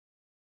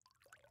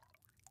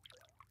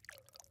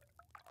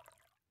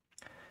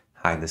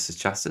Hi, this is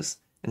Justice.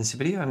 In this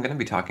video, I'm going to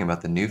be talking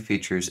about the new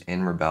features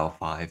in Rebelle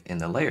 5 in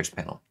the Layers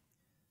panel.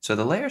 So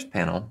the Layers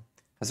panel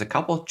has a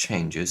couple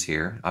changes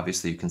here.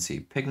 Obviously, you can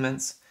see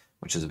pigments,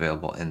 which is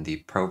available in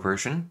the Pro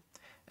version.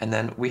 And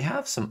then we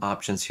have some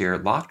options here.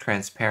 Lock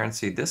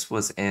transparency, this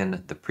was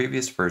in the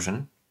previous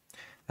version.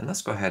 And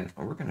let's go ahead,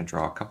 we're going to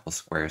draw a couple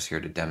squares here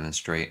to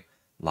demonstrate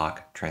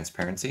lock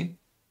transparency.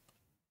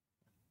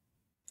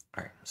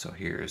 All right, so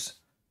here's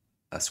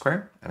a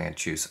square. I'm going to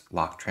choose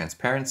lock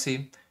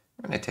transparency.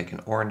 We're going to take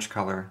an orange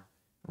color.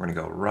 We're going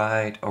to go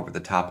right over the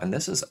top, and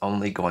this is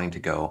only going to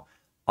go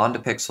onto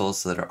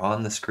pixels that are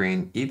on the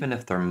screen, even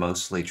if they're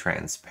mostly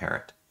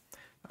transparent.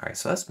 All right,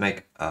 so let's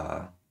make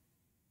a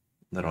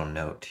little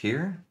note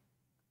here.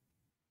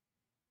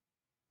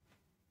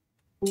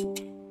 All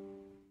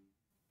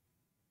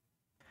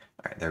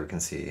right, there we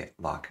can see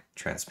lock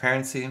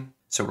transparency.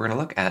 So we're going to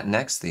look at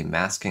next the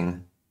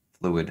masking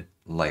fluid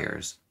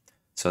layers.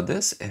 So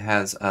this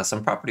has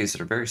some properties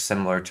that are very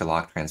similar to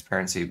lock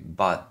transparency,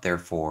 but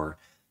therefore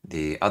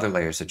the other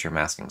layers that you're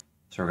masking.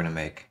 So we're going to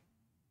make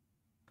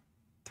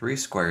 3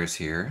 squares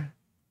here.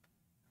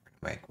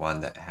 Make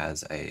one that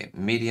has a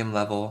medium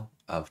level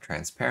of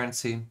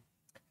transparency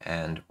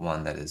and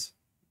one that is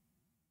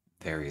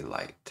very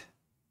light.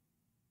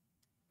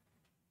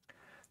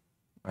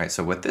 All right,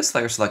 so with this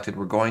layer selected,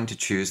 we're going to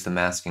choose the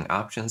masking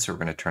option. So we're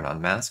going to turn on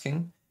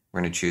masking.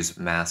 We're going to choose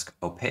mask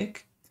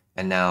opaque.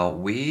 And now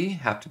we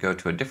have to go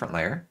to a different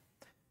layer,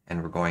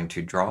 and we're going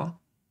to draw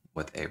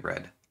with a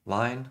red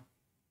line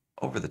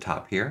over the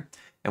top here.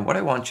 And what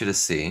I want you to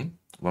see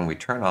when we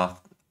turn off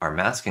our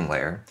masking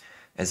layer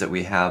is that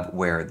we have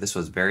where this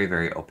was very,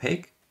 very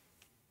opaque.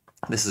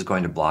 This is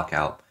going to block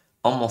out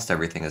almost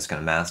everything. It's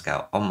going to mask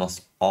out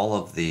almost all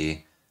of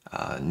the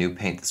new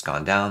paint that's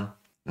gone down.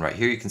 And right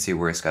here you can see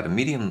where it's got a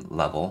medium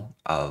level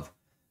of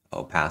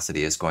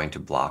opacity is going to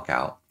block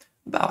out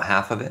about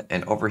half of it,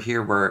 and over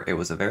here where it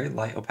was a very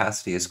light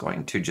opacity is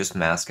going to just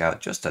mask out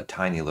just a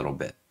tiny little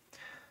bit.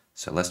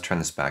 So let's turn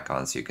this back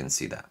on so you can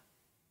see that.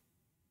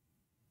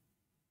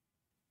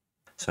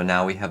 So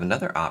now we have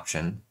another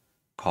option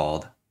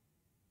called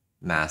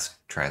mask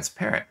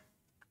transparent.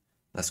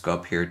 Let's go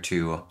up here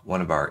to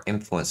one of our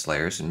influence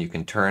layers, and you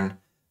can turn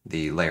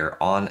the layer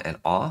on and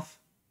off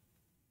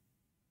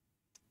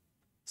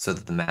so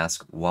that the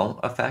mask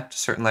won't affect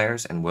certain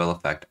layers and will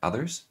affect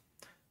others.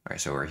 All right,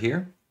 so we're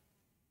here.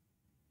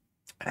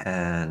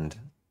 And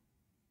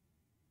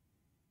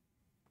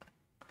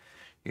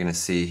you're going to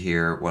see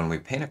here when we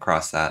paint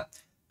across that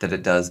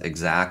it does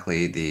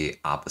exactly the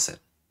opposite.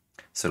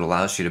 So it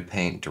allows you to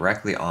paint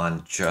directly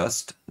on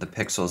just the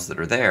pixels that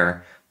are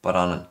there, but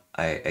on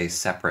a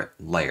separate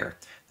layer.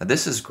 Now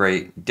this is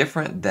great,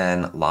 different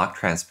than lock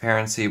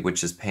transparency,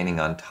 which is painting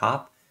on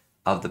top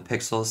of the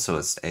pixels, so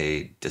it's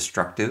a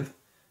destructive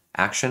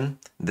action.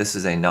 This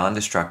is a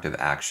non-destructive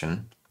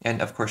action,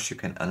 and of course you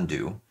can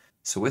undo.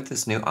 So with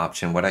this new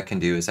option, what I can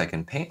do is I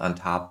can paint on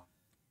top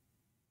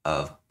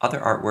of other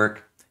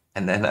artwork,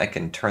 and then I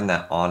can turn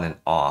that on and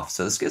off.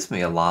 So this gives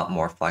me a lot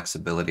more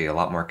flexibility, a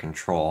lot more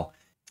control.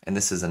 And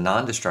this is a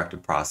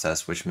non-destructive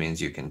process, which means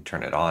you can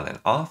turn it on and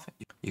off.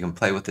 You can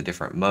play with the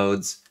different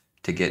modes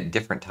to get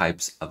different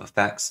types of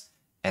effects.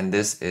 And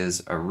this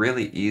is a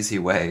really easy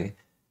way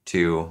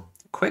to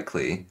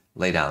quickly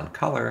lay down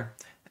color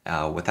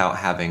without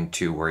having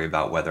to worry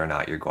about whether or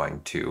not you're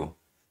going to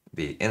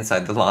be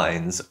inside the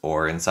lines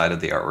or inside of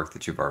the artwork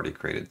that you've already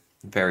created.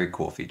 Very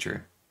cool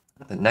feature.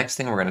 The next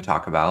thing we're going to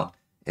talk about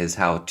is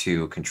how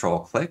to control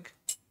click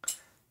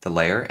the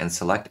layer and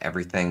select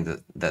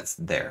everything that's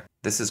there.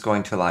 This is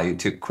going to allow you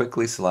to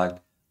quickly select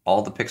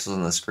all the pixels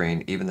on the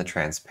screen, even the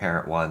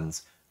transparent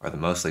ones or the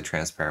mostly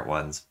transparent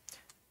ones.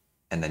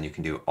 And then you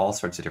can do all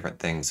sorts of different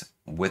things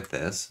with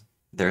this.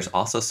 There's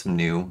also some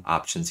new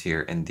options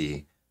here in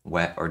the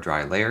wet or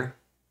dry layer.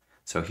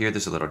 So here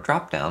there's a little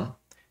drop down.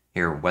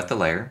 Here, wet the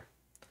layer.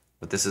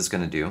 What this is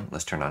going to do,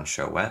 let's turn on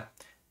show wet.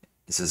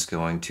 This is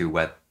going to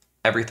wet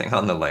everything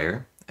on the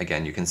layer.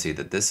 Again, you can see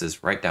that this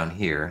is right down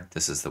here.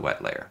 This is the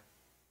wet layer.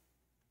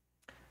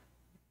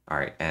 All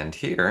right, and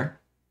here,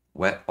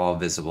 wet all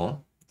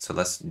visible. So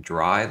let's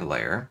dry the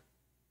layer.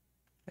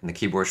 And the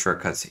keyboard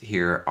shortcuts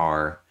here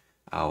are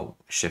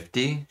Shift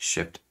D,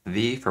 Shift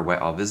V for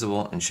wet all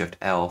visible, and Shift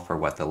L for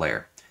wet the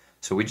layer.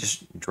 So we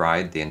just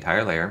dried the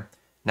entire layer.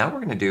 Now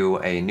we're going to do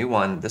a new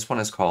one. This one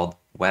is called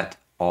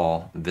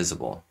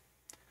WetAllVisible.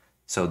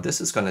 So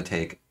this is going to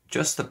take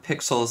just the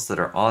pixels that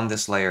are on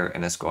this layer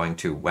and it's going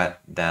to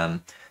wet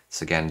them.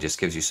 So again, just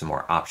gives you some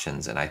more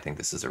options, and I think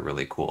this is a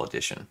really cool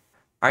addition.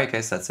 All right,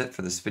 guys, that's it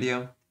for this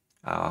video.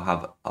 I'll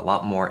have a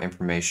lot more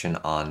information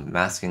on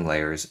masking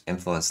layers,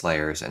 influence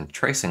layers, and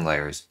tracing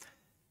layers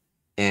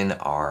in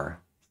our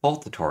full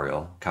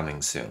tutorial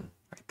coming soon.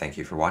 All right, thank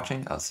you for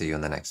watching. I'll see you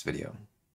in the next video.